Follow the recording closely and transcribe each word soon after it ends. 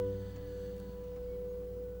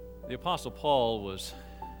The Apostle Paul was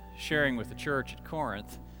sharing with the church at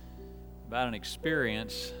Corinth about an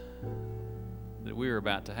experience that we were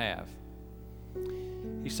about to have.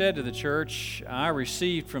 He said to the church, "I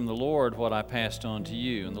received from the Lord what I passed on to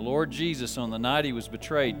you. And the Lord Jesus, on the night he was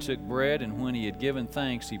betrayed, took bread, and when he had given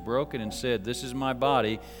thanks, he broke it and said, 'This is my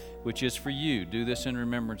body, which is for you. Do this in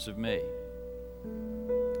remembrance of me.'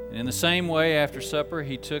 And in the same way, after supper,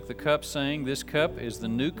 he took the cup, saying, 'This cup is the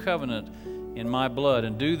new covenant in my blood,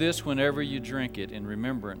 and do this whenever you drink it in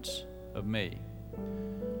remembrance of me.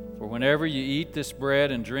 For whenever you eat this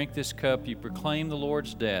bread and drink this cup, you proclaim the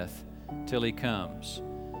Lord's death till he comes.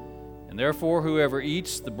 And therefore, whoever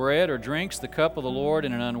eats the bread or drinks the cup of the Lord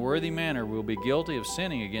in an unworthy manner will be guilty of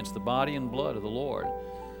sinning against the body and blood of the Lord.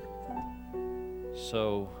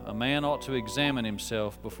 So a man ought to examine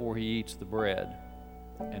himself before he eats the bread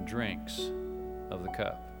and drinks of the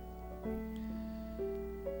cup.'"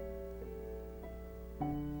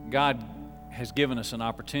 God has given us an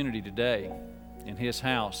opportunity today in his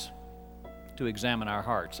house to examine our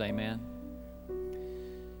hearts. Amen.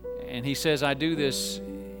 And he says, "I do this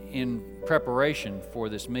in preparation for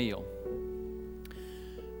this meal."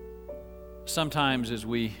 Sometimes as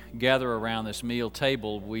we gather around this meal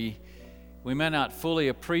table, we may not fully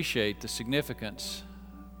appreciate the significance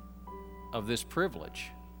of this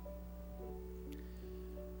privilege.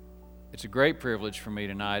 It's a great privilege for me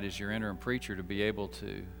tonight as your interim preacher to be able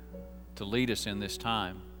to lead us in this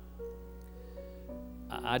time.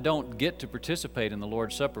 I don't get to participate in the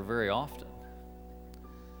Lord's Supper very often.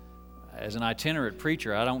 As an itinerant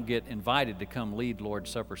preacher, I don't get invited to come lead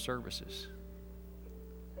Lord's Supper services.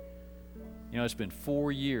 You know, it's been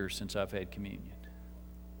 4 years since I've had communion.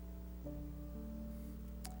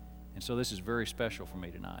 And so this is very special for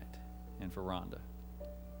me tonight and for Rhonda.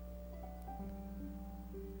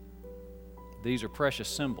 These are precious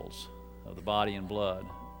symbols of the body and blood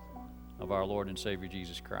of our Lord and Savior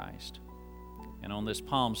Jesus Christ. And on this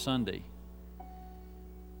Palm Sunday,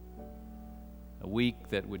 a week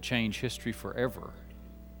that would change history forever,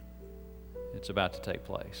 it's about to take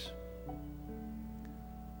place.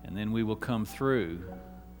 And then we will come through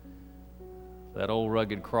that old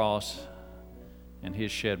rugged cross and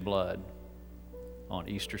his shed blood on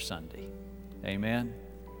Easter Sunday. Amen.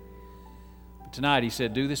 But tonight he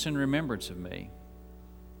said, "Do this in remembrance of me."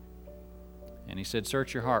 And he said,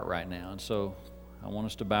 "Search your heart right now." And so I want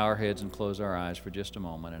us to bow our heads and close our eyes for just a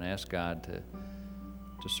moment and ask God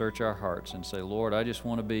to search our hearts and say, "Lord, I just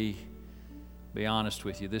want to be honest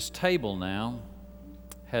with you. This table now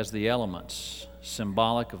has the elements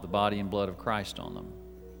symbolic of the body and blood of Christ on them.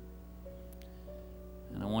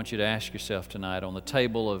 And I want you to ask yourself tonight, on the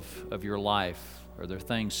table of your life, are there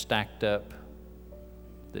things stacked up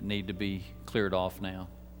that need to be cleared off now?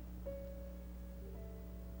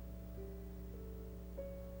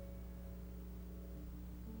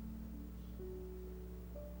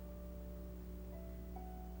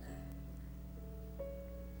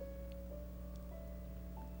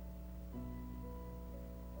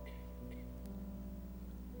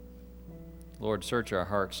 Lord, search our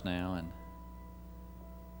hearts now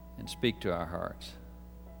and speak to our hearts.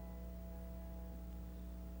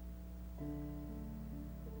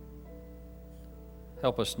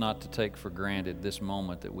 Help us not to take for granted this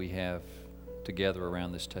moment that we have together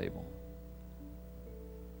around this table.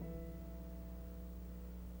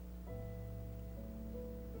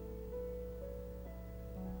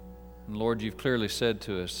 And Lord, you've clearly said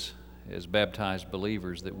to us as baptized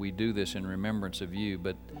believers that we do this in remembrance of you,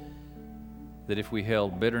 but that if we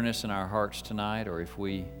held bitterness in our hearts tonight, or if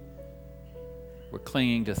we were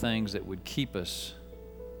clinging to things that would keep us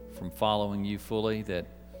from following you fully, that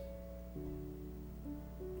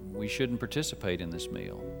we shouldn't participate in this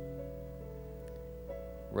meal.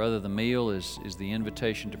 Rather, the meal is the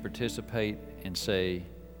invitation to participate and say,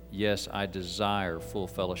 "Yes, I desire full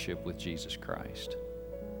fellowship with Jesus Christ."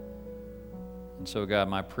 And so, God,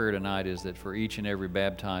 my prayer tonight is that for each and every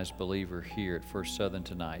baptized believer here at First Southern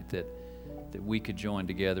tonight, that we could join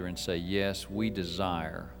together and say, "Yes, we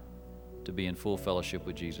desire to be in full fellowship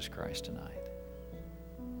with Jesus Christ tonight."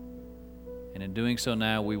 And in doing so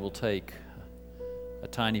now, we will take a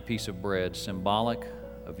tiny piece of bread symbolic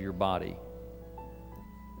of your body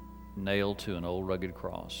nailed to an old rugged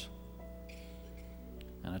cross,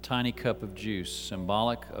 and a tiny cup of juice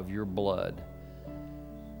symbolic of your blood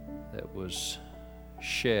that was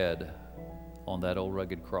shed on that old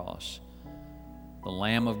rugged cross. The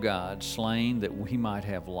Lamb of God, slain that we might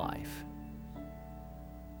have life.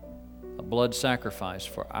 A blood sacrifice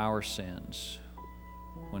for our sins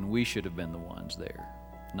when we should have been the ones there,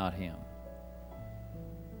 not Him.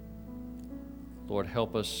 Lord,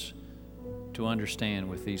 help us to understand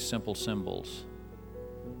with these simple symbols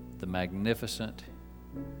the magnificent,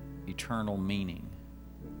 eternal meaning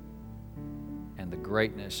and the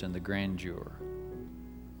greatness and the grandeur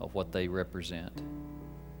of what they represent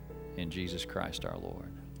in Jesus Christ our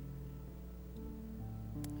Lord.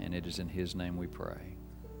 And it is in His name we pray.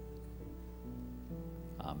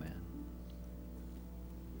 Amen.